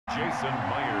Jason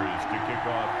Myers to kick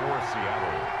off for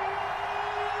Seattle.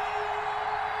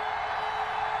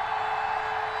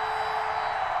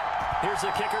 Here's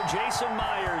the kicker, Jason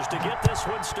Myers, to get this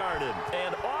one started.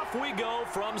 And off we go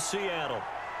from Seattle.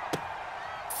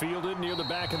 Fielded near the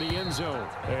back of the end zone.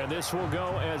 And this will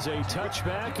go as a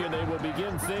touchback, and they will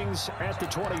begin things at the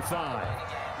 25.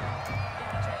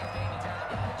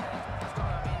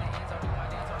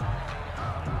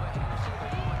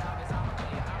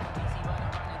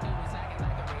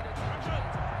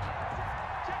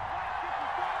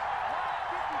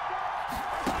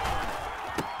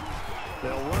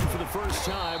 They'll run for the first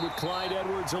time with Clyde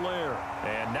Edwards-Helaire.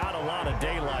 And not a lot of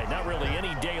daylight, not really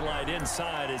any daylight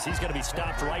inside, as he's going to be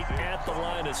stopped right at the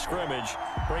line of scrimmage.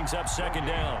 Brings up second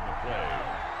down. Play.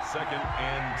 2nd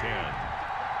and 10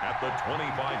 at the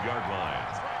 25-yard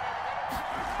line.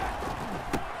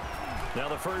 Now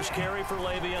the first carry for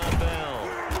Le'Veon Bell.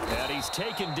 And he's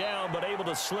taken down, but able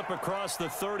to slip across the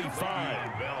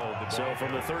 35. So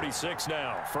from the 36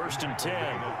 now, 1st and 10.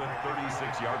 At the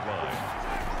 36-yard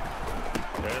line.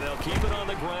 And they'll keep it on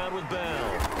the ground with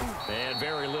Bell. And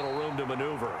very little room to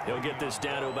maneuver. He'll get this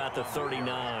down to about the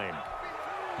 39.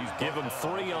 Give him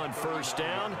 3 on first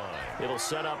down. It'll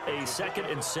set up a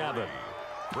 2nd and 7.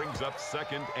 Brings up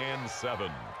 2nd and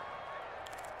 7.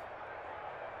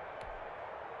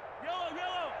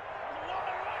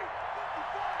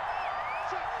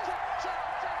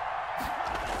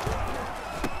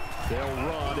 They'll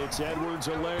run. It's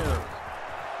Edwards-Helaire.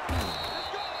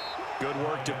 Good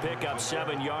work to pick up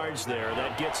 7 yards there.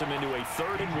 That gets him into a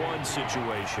 3rd and 1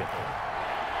 situation.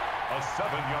 A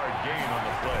 7-yard gain on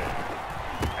the play.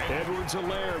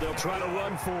 Edwards-Helaire, they'll try to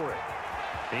run for it.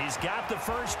 He's got the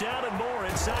first down and more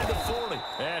inside the 40.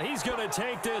 And he's going to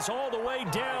take this all the way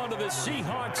down to the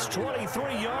Seahawks'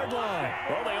 23-yard line.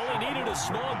 Well, they only needed a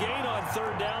small gain on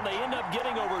 3rd down. They end up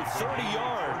getting over 30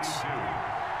 yards.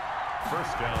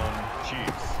 First down,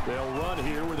 Chiefs. They'll run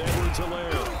here with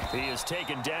Edwards-Helaire. He is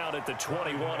taken down at the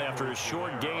 21 after a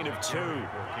short gain of 2.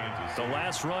 The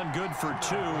last run good for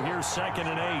 2. Here's 2nd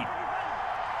and 8.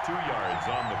 2 yards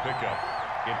on the pickup.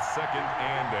 It's 2nd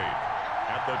and 8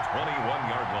 at the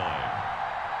 21-yard line.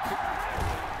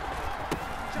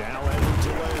 Now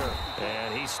Edwards-Helaire.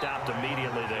 And he stopped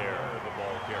immediately there. The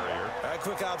ball carrier. A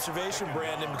quick observation,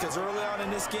 Brandon, because early on in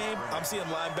this game, I'm seeing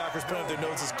linebackers putting up their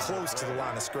noses close to the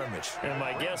line of scrimmage. And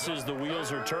my guess is the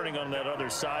wheels are turning on that other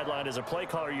sideline. As a play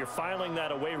caller, you're filing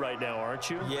that away right now, aren't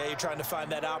you? Yeah, you're trying to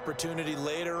find that opportunity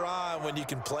later on when you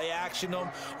can play action them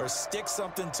or stick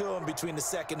something to them between the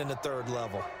 2nd and the 3rd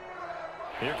level.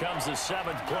 Here comes the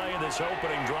 7th play of this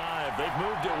opening drive. They've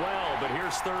moved it well, but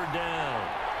here's 3rd down.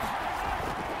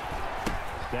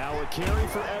 Now a carry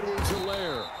for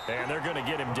Edwards-Helaire. And they're going to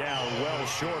get him down well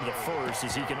short of the 1st,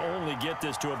 as he can only get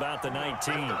this to about the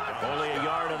 19. Only a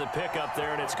yard of the pickup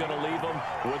there, and it's going to leave him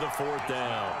with a 4th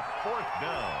down. 4th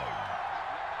down.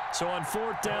 So on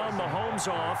 4th down,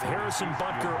 Mahomes off, Harrison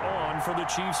Butker on for the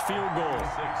Chiefs field goal.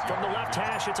 From the left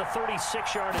hash, it's a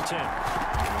 36-yard attempt.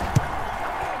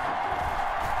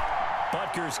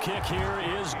 Butker's kick here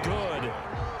is good.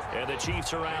 And the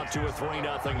Chiefs are out to a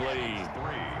 3-0 lead.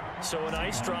 So a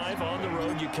nice drive on the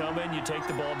road. You come in, you take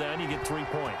the ball down, you get 3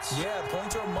 points. Yeah,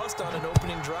 points are a must on an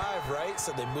opening drive, right?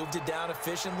 So they moved it down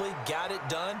efficiently, got it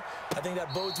done. I think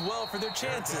that bodes well for their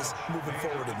chances moving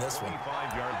forward in this one.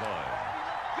 25-yard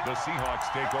line. The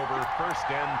Seahawks take over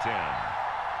 1st and 10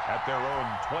 at their own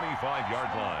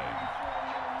 25-yard line.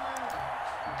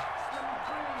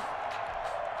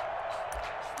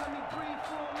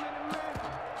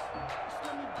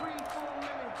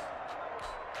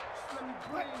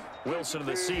 Wilson and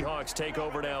the Seahawks take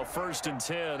over now, 1st and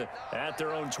 10 at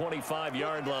their own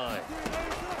 25-yard line.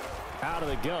 Out of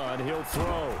the gun, he'll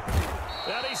throw.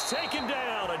 And he's taken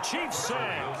down, a Chiefs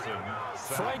sack.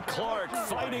 Frank Clark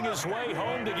fighting his way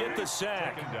home to get the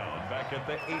sack. Down back at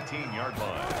the 18-yard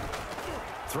line.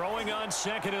 Throwing on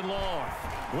 2nd and long.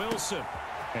 Wilson.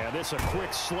 And this a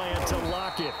quick slant to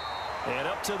Lockett. And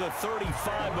up to the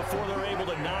 35 before they're able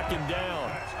to knock him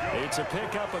down. It's a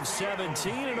pickup of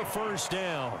 17 and a 1st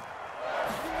down.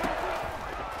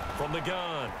 From the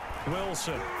gun,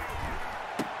 Wilson.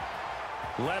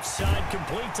 Left side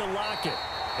complete to Lockett.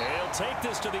 He'll take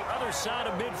this to the other side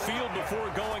of midfield before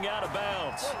going out of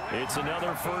bounds. It's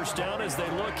another 1st down as they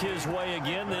look his way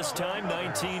again, this time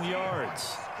 19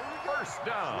 yards. 1st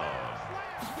down.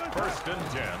 1st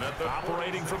and 10 at the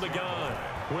operating from the gun.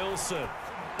 Wilson.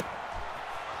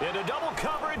 Into double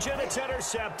coverage, and it's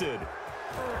intercepted.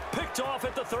 Picked off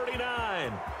at the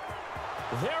 39.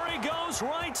 There he goes,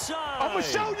 right side. I'm going to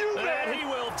show you, man. And he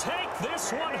will take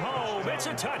this one home. It's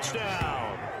a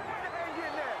touchdown.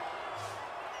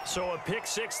 So a pick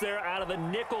six there out of the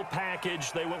nickel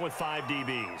package. They went with 5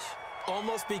 DBs.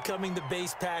 Almost becoming the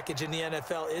base package in the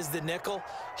NFL is the nickel.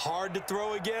 Hard to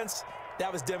throw against.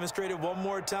 That was demonstrated one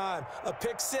more time. A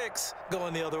pick six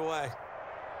going the other way.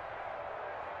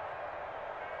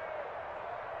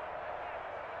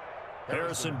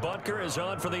 Harrison Butker is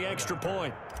on for the extra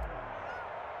point.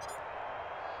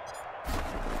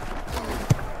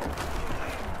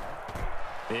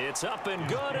 It's up and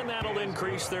good, and that'll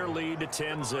increase their lead to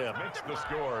 10-zip. Makes the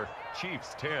score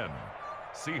Chiefs 10,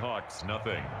 Seahawks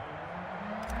nothing.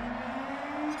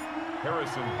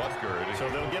 Harrison Butker. So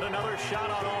they'll get another shot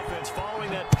on offense following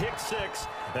that pick six,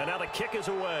 and now the kick is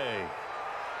away.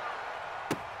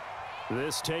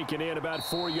 This taken in about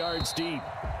 4 yards deep.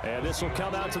 And this will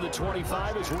come out to the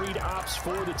 25 as Reed opts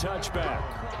for the touchback.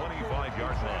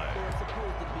 25-yard line.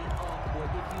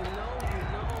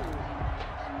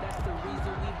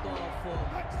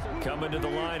 Coming to the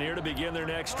line here to begin their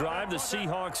next drive, the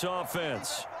Seahawks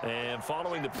offense. And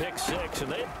following the pick six,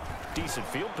 and they have decent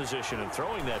field position in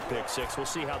throwing that pick six. We'll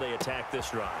see how they attack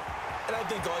this drive. And I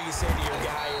think all you say to your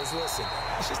guy is, listen,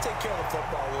 let's just take care of the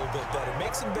football a little bit better.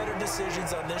 Make some better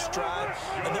decisions on this drive,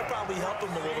 and they'll probably help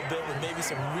him a little bit with maybe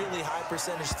some really high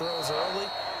percentage throws early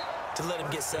to let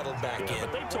him get settled back in.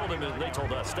 But they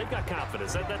told us they've got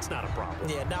confidence. That's not a problem.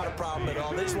 Yeah, not a problem at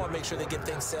all. They just want to make sure they get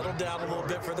things settled down a little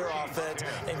bit for their offense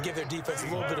and give their defense a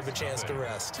little bit of a chance to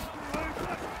rest.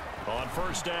 On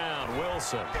first down,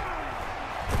 Wilson.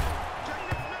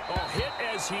 Hit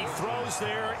as he throws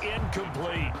there,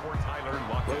 incomplete.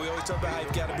 Well, we always talk about how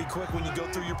you've got to be quick when you go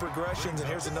through your progressions, and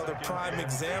here's another prime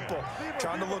example.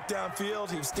 Trying to look downfield,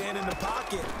 he was standing in the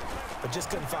pocket, but just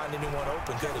couldn't find anyone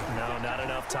open, could he? No, not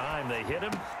enough time. They hit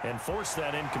him and forced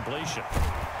that incompletion.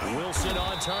 Wilson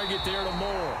on target there to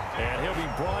Moore, and he'll be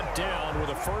brought down with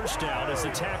a first down as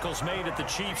the tackle's made at the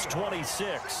Chiefs'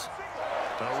 26.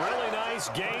 A really nice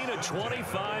gain of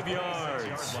 25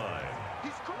 yards.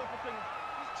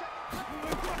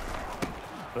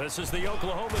 This is the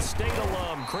Oklahoma State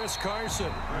alum, Chris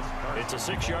Carson. It's a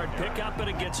 6-yard pickup, and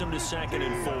it gets him to 2nd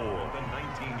and 4. The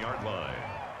 19-yard line.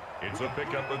 It's a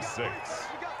pickup of 6.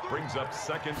 Brings up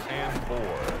 2nd and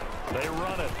 4. They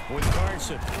run it with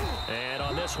Carson. And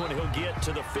on this one, he'll get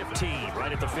to the 15,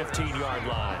 right at the 15-yard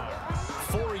line.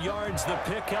 4 yards the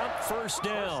pickup, first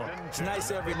down. It's nice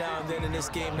every now and then in this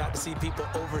game not to see people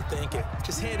overthink it.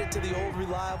 Just hand it to the old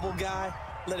reliable guy.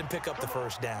 Let him pick up the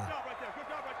first down.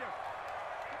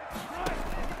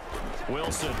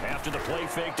 Wilson after the play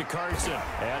fake to Carson.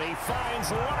 And he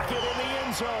finds Lockett in the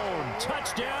end zone.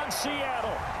 Touchdown,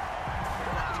 Seattle.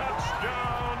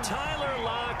 Touchdown. Tyler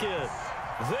Lockett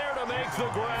there to make the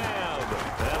grab.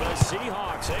 And the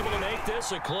Seahawks able to make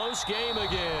this a close game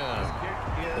again.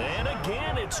 And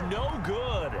again, it's no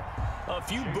good. A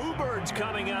few boo birds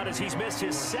coming out as he's missed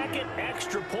his 2nd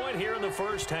extra point here in the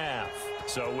first half.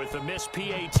 So with the missed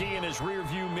PAT in his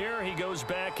rearview mirror, he goes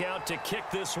back out to kick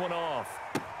this one off.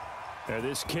 And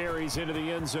this carries into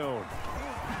the end zone.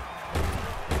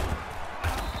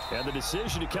 And the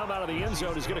decision to come out of the end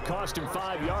zone is going to cost him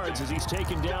 5 yards as he's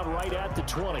taken down right at the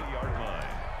 20-yard line.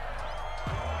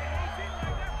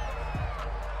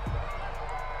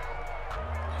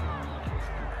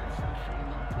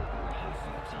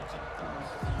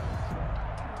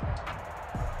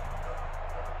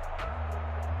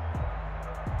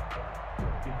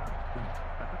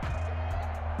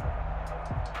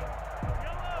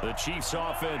 The Chiefs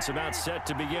offense about set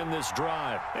to begin this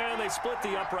drive. And they split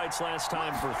the uprights last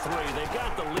time for 3. They've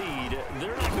got the lead.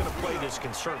 They're not going to play this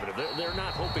conservative. They're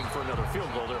not hoping for another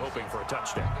field goal. They're hoping for a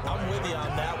touchdown. I'm with you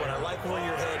on that one. I like where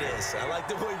your head is. I like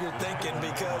the way you're thinking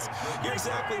because you're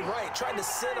exactly right. Trying to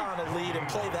sit on a lead and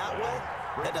play that way,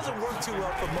 that doesn't work too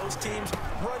well for most teams.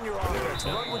 Run your offense.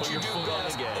 Run what you do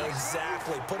best.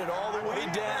 Exactly. Put it all the way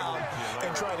down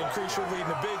and try to increase your lead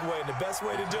in a big way. And the best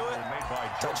way to do it,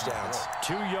 touchdowns.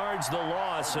 2 yards the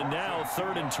loss, and now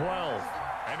 3rd and 12.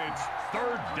 And it's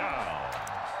 3rd down.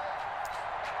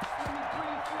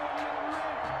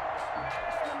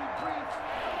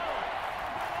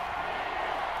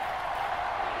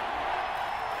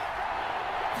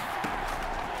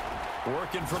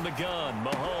 Working from the gun,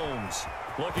 Mahomes.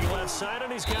 Looking left side,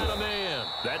 and he's got a man.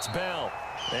 That's Bell.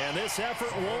 And this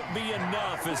effort won't be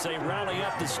enough as they rally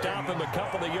up to stop him a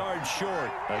couple of yards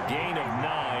short. A gain of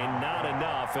 9, not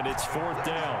enough, and it's 4th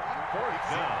down.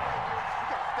 4th down.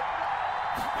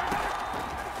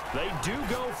 They do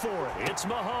go for it. It's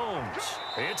Mahomes.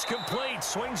 It's complete.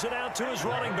 Swings it out to his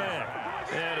running back.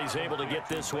 And he's able to get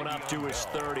this one up to his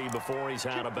 30 before he's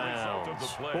out of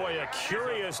bounds. Boy, a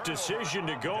curious decision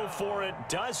to go for it.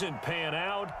 Doesn't pan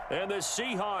out. And the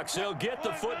Seahawks, they'll get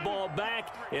the football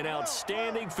back in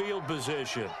outstanding field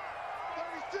position.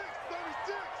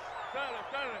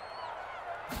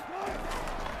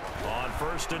 On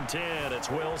 1st and 10, it's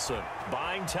Wilson.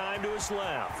 Buying time to his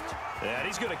left. And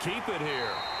he's going to keep it here.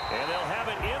 And they'll have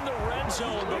it in the red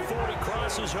zone before he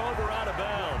crosses over out of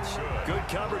bounds. Good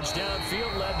coverage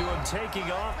downfield led to him taking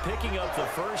off, picking up the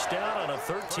first down on a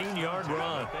 13-yard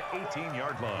run. The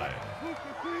 18-yard line.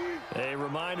 A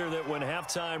reminder that when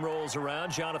halftime rolls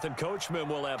around, Jonathan Coachman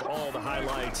will have all the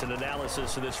highlights and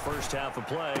analysis of this first half of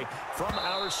play from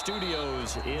our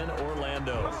studios in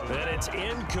Orlando. And it's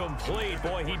incomplete.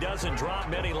 Boy, he doesn't drop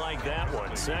many like that one.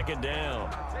 2nd down.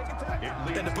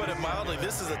 And to put it mildly,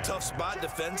 this is a tough spot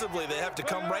defensively. They have to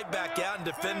come right back out and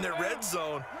defend their red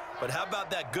zone. But how about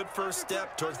that good first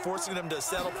step towards forcing them to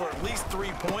settle for at least 3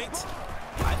 points?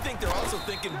 I think they're also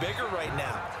thinking bigger right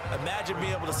now. Imagine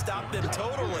being able to stop them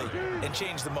totally and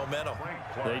change the momentum.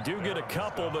 They do get a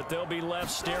couple, but they'll be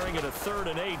left staring at a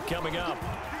 3rd and 8 coming up.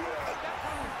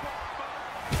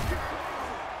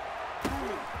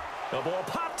 The ball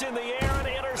popped in the air and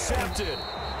intercepted.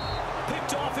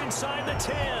 Picked off inside the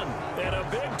 10. And a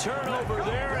big turnover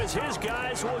there as his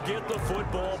guys will get the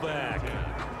football back.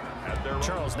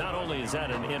 Charles, not only is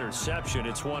that an interception,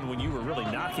 it's one when you were really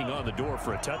knocking on the door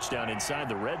for a touchdown inside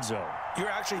the red zone. You're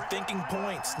actually thinking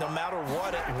points. No matter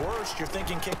what, at worst, you're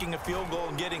thinking kicking a field goal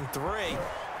and getting 3.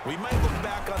 We might look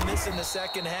back on this in the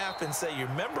second half and say, you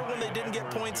remember when they didn't get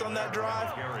points on that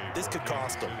drive? This could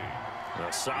cost them.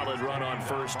 A solid run on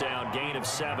 1st down. Gain of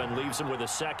 7 leaves him with a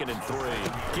 2nd and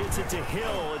 3. Gets it to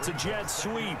Hill. It's a jet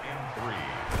sweep.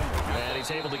 And he's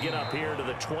able to get up here to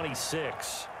the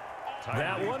 26.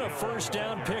 That one, a 1st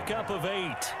down pickup of 8.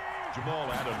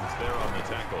 Jamal Adams there on the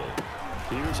tackle.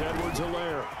 Here's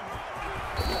Edwards-Helaire.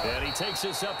 And he takes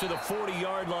this up to the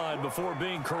 40-yard line before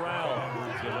being corralled.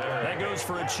 That goes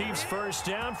for a Chiefs 1st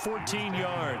down, 14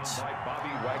 yards. By Bobby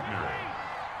Wagner.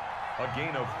 A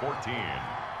gain of 14.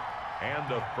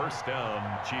 And a 1st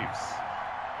down, Chiefs.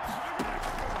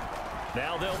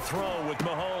 Now they'll throw with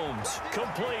Mahomes.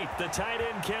 Complete, the tight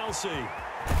end Kelsey.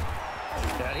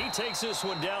 And he takes this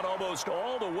one down almost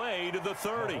all the way to the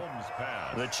 30.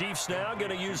 The Chiefs now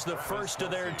going to use the first of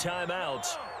their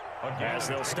timeouts as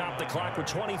they'll stop the clock with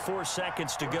 24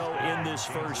 seconds to go in this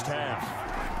first half.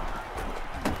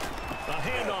 A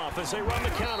handoff as they run the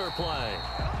counter play.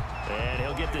 And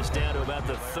he'll get this down to about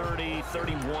the 30,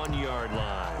 31-yard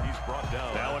line. He's brought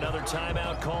down. Now another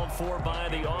timeout called for by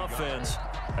the offense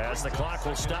as the clock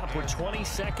will stop with 20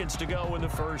 seconds to go in the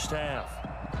first half.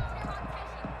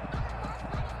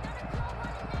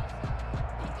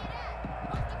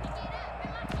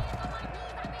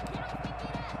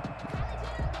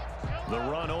 The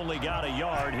run only got a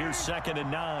yard. Here's 2nd and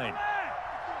 9.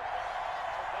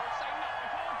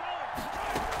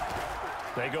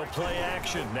 They go play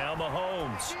action. Now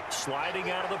Mahomes sliding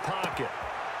out of the pocket.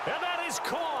 And that is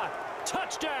caught.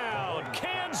 Touchdown,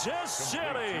 Kansas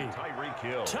City.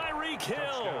 Tyreek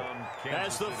Hill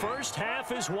as the first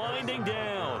half is winding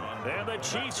down. And the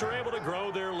Chiefs are able to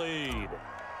grow their lead.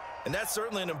 And that's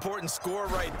certainly an important score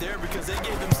right there because they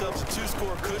gave themselves a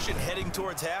 2-score cushion heading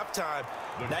towards halftime.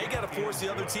 Now you got to force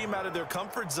the other team out of their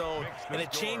comfort zone, and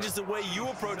it changes the way you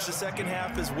approach the second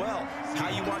half as well. How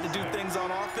you want to do things on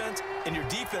offense, and your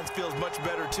defense feels much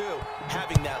better too,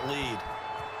 having that lead.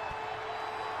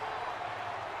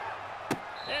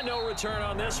 And no return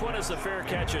on this one as the fair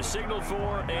catch is signaled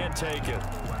for and taken.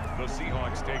 The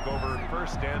Seahawks take over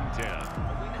 1st and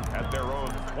 10 at their own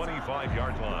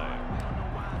 25-yard line.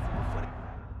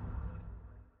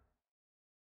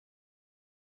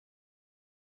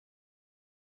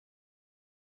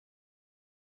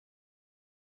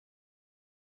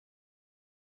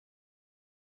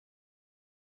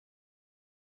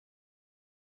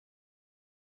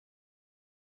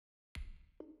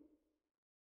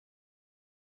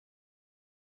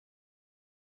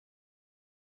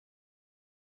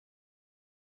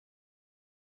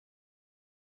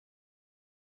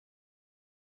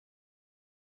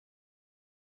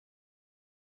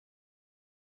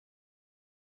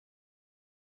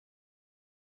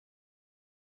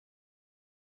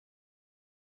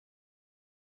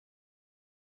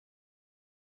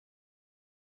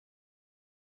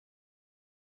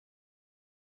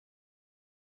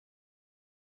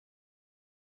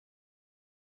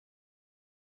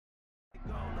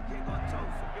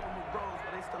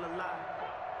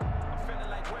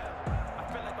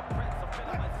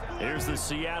 Here's the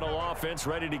Seattle offense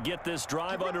ready to get this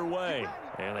drive underway.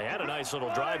 And they had a nice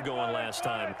little drive going last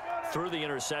time. threw the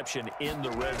interception in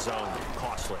the red zone.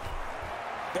 Costly.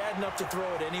 Bad enough to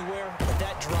throw it anywhere, but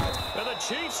that drive. And the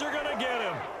Chiefs are going to get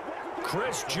him.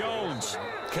 Chris Jones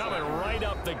coming right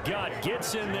up the gut.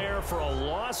 Gets in there for a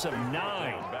loss of 9.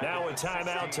 Now a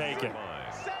timeout taken.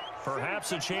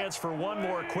 Perhaps a chance for one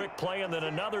more quick play and then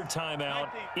another timeout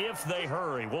if they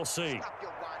hurry. We'll see.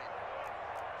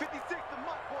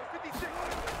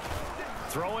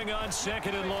 Throwing on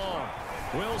 2nd and long.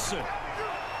 Wilson.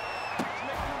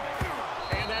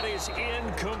 And that is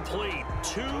incomplete.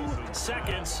 2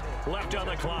 seconds left on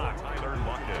the clock.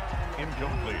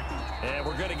 Incomplete. And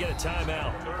we're going to get a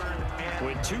timeout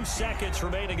with 2 seconds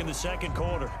remaining in the second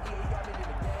quarter.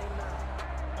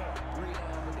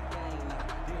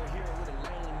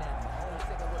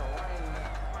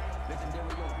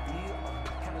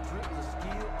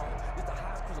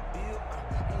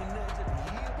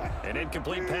 An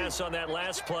incomplete pass on that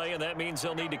last play, and that means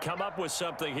they'll need to come up with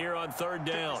something here on 3rd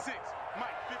down. 56, Mike,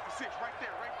 56, right there,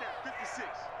 56.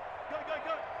 Go.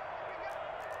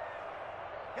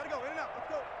 Gotta go, in and out, let's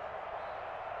go.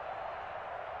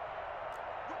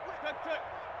 Cut.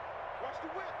 Watch the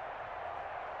whip.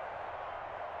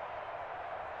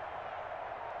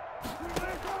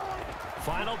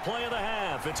 Final play of the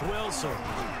half, it's Wilson.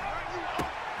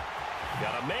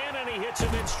 Got a man, and he hits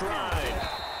him in stride.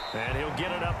 And he'll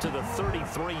get it up to the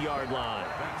 33-yard line.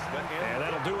 And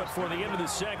that'll do it for the end of the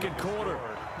second quarter.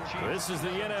 This is the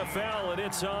NFL, and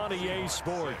it's on EA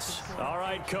Sports. All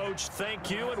right, Coach, thank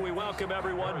you, and we welcome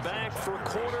everyone back for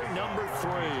quarter number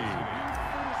 3.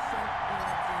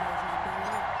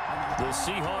 The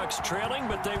Seahawks trailing,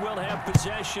 but they will have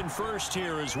possession first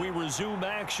here as we resume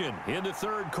action in the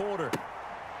third quarter.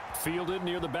 Fielded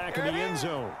near the back of the end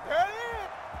zone.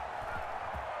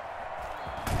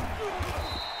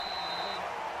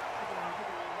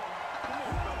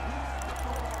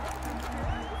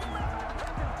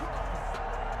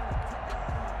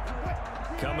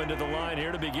 Coming to the line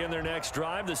here to begin their next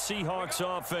drive, the Seahawks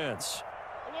offense.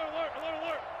 Alert.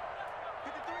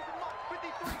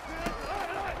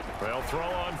 They'll throw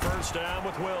on 1st down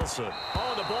with Wilson.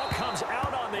 Oh, the ball comes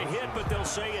out on the hit, but they'll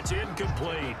say it's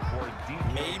incomplete.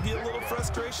 Maybe a little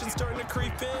frustration starting to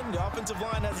creep in. The offensive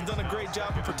line hasn't done a great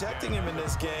job of protecting him in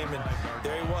this game, and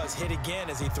there he was, hit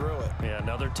again as he threw it. Yeah,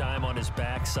 another time on his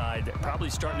backside. Probably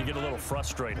starting to get a little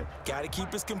frustrated. Got to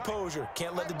keep his composure.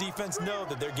 Can't let the defense know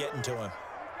that they're getting to him.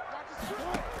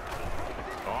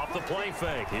 Off the play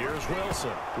fake. Here's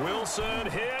Wilson. Wilson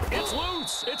hit. It's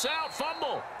loose. It's out.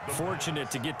 Fumble. Fortunate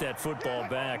to get that football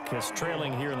back because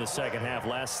trailing here in the second half,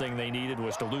 last thing they needed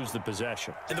was to lose the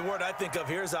possession. And the word I think of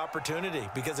here is opportunity,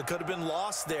 because it could have been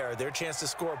lost there. Their chance to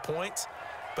score points.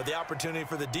 But the opportunity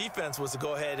for the defense was to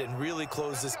go ahead and really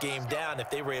close this game down if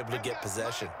they were able to get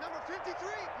possession. Number 53,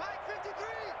 Mike 53.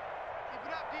 Keep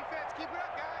it up, defense. Keep it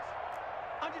up, guys.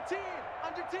 Under 10,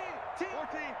 10,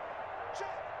 14. Check.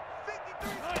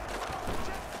 53.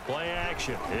 Play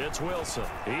action. It's Wilson.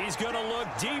 He's going to look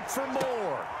deep for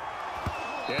more.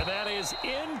 And that is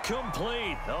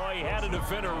incomplete. Oh, he had a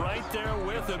defender right there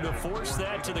with him to force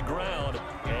that to the ground.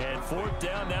 And 4th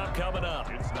down now coming up.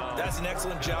 That's an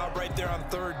excellent job right there on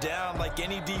 3rd down. Like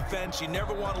any defense, you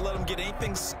never want to let them get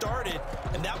anything started,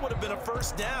 and that would have been a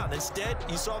 1st down. Instead,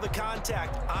 you saw the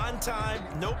contact on time,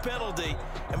 no penalty,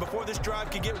 and before this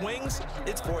drive could get wings,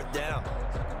 it's 4th down.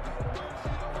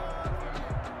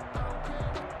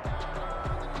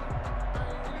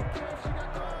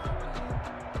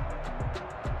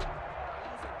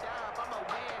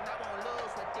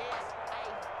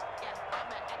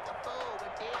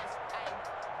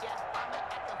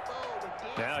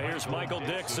 Now here's Michael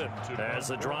Dixon as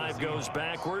the drive goes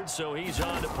backwards, so he's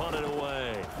on to punt it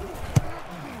away.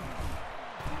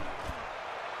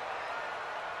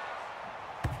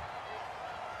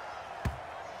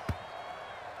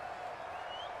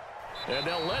 And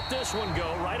they'll let this one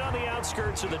go right on the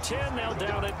outskirts of the 10. They'll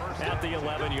down it at the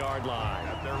 11-yard line.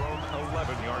 At their own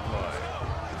 11-yard line.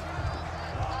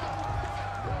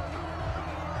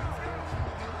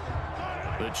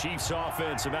 The Chiefs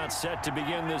offense about set to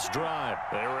begin this drive.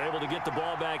 They were able to get the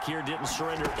ball back here, didn't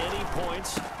surrender any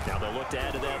points. Now they'll look to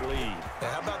add to that lead.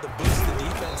 Now, how about the boost the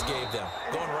defense gave them?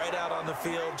 Going right out on the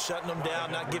field, shutting them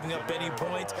down, not giving up any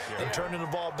points, and turning the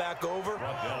ball back over.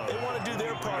 They want to do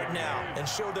their part now and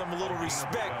show them a little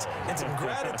respect and some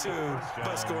gratitude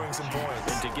by scoring some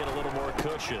points. And to get a little more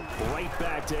cushion. Right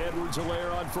back to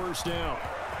Edwards-Helaire on 1st down.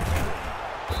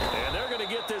 And they're going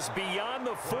to get this beyond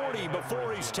the 40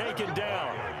 before he's taken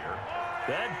down.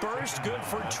 That burst good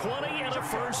for 20 and a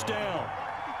 1st down.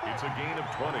 It's a gain of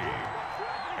 20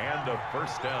 and a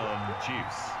 1st down,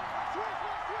 Chiefs.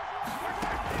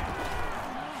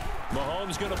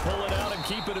 Mahomes going to pull it out and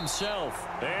keep it himself.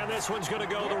 And this one's going to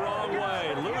go the wrong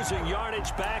way. Losing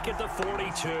yardage back at the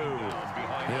 42.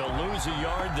 He'll lose a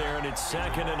yard there, and it's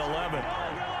 2nd and 11.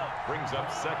 Brings up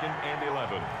 2nd and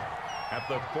 11 at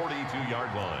the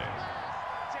 42-yard line.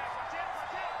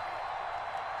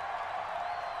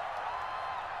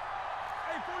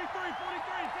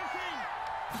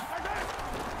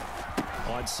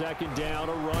 On 2nd down,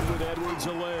 a run with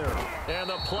Edwards-Helaire. And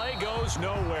the play goes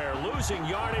nowhere. Losing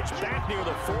yardage back near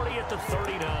the 40 at the 39.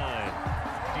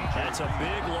 That's a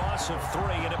big loss of 3,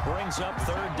 and it brings up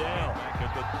 3rd down. Back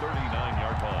at the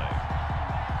 39-yard line.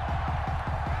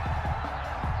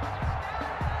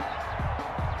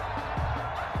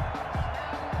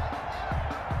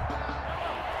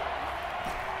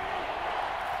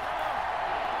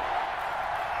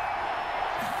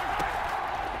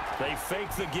 They fake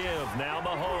the give. Now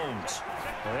Mahomes.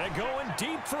 They're going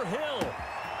deep for Hill.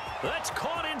 That's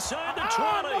caught inside the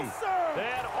 20.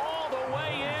 And all the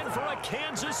way in for a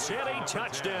Kansas City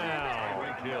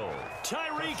touchdown.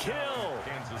 Tyreek Hill.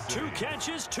 2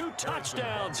 catches, 2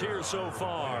 touchdowns here so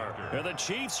far. And the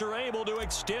Chiefs are able to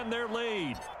extend their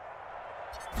lead.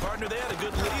 Partner, they had a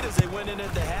good lead as they went in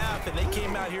at the half, and they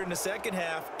came out here in the second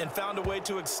half and found a way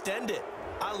to extend it.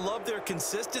 I love their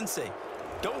consistency.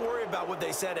 Don't worry about what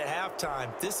they said at halftime.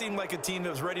 This seemed like a team that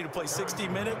was ready to play 60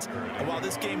 minutes. And while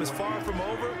this game is far from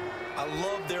over, I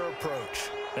love their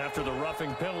approach. After the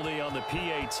roughing penalty on the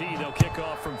PAT, they'll kick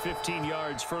off from 15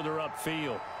 yards further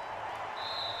upfield.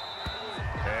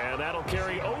 And that'll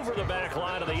carry over the back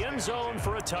line of the end zone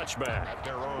for a touchback. At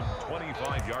their own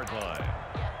 25-yard line.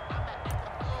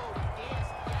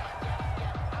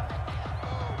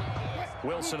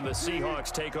 Wilson and the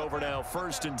Seahawks take over now,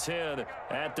 1st and 10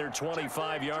 at their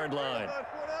 25-yard line.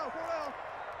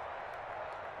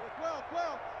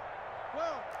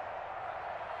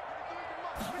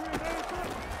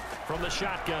 From the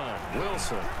shotgun,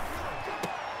 Wilson.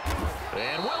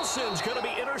 And Wilson's going to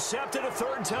be intercepted a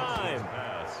 3rd time.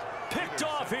 Picked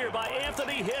off here by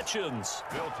Anthony Hitchens.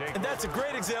 And that's a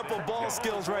great example of ball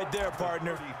skills right there,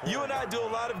 partner. You and I do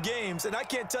a lot of games, and I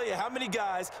can't tell you how many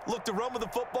guys look to run with the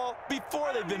football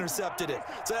before they've intercepted it.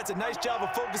 So that's a nice job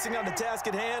of focusing on the task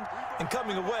at hand and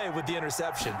coming away with the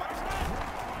interception.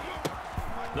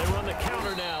 They run the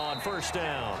counter now on 1st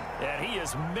down. And he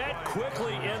is met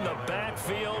quickly in the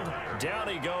backfield. Down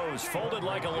he goes, folded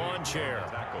like a lawn chair.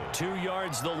 2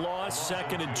 yards the loss,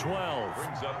 2nd and 12.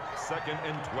 Brings up 2nd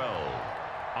and 12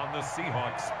 on the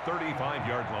Seahawks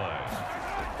 35-yard line.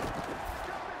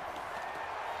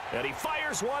 And he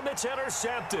fires one that's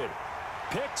intercepted.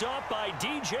 Picked up by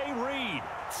DJ Reed.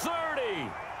 30,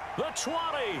 the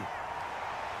 20.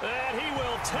 And he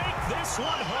will take this one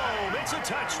home. It's a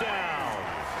touchdown.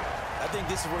 I think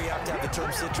this is where you have to have the term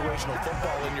situational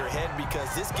football in your head, because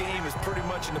this game is pretty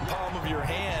much in the palm of your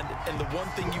hand, and the one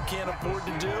thing you can't afford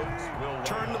to do,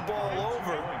 turn the ball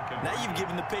over. Now you've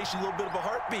given the patient a little bit of a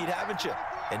heartbeat, haven't you?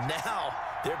 And now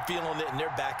they're feeling it, and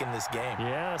they're back in this game.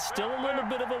 Yeah, still a little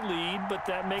bit of a lead, but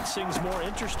that makes things more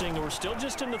interesting. We're still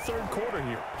just in the 3rd quarter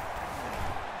here.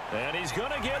 And he's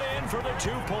going to get in for the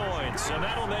 2 points, and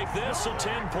that'll make this a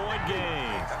 10-point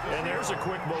game. And there's a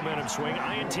quick momentum swing.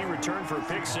 INT return for a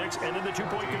pick 6, and then the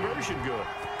 2-point conversion good.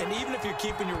 And even if you're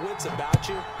keeping your wits about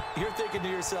you, you're thinking to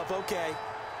yourself, okay,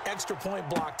 extra point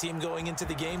block team going into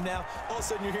the game now. All of a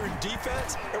sudden you're hearing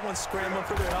defense. Everyone's scrambling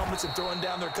for their helmets and throwing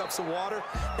down their cups of water.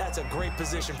 That's a great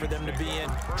position for them to be in,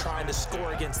 trying to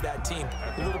score against that team.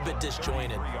 A little bit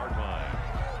disjointed.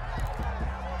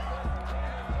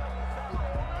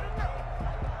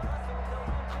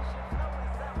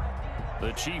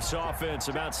 The Chiefs offense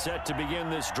about set to begin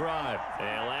this drive.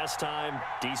 And last time,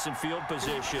 decent field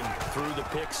position through the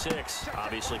pick 6.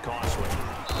 Obviously costly.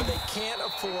 But they can't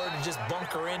afford to just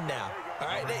bunker in now. All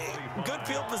right, good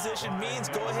field position means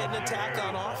go ahead and attack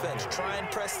on offense. Try and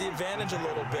press the advantage a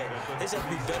little bit. They just have to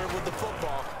be better with the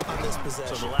football on this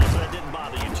possession. So the last one didn't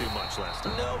bother you too much last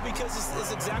time? No, because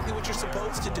it's exactly what you're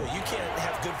supposed to do. You can't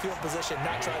have good field position and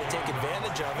not try to take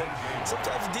advantage of it.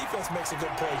 Sometimes the defense makes a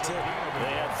good play, too.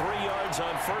 They had 3 yards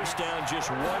on 1st down, just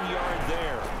 1 yard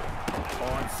there.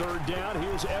 On 3rd down,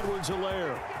 here's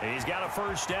Edwards-Helaire. He's got a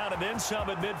 1st down and then some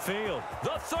at midfield.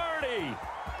 The 30.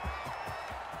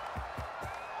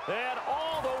 And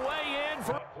all the way in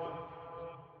for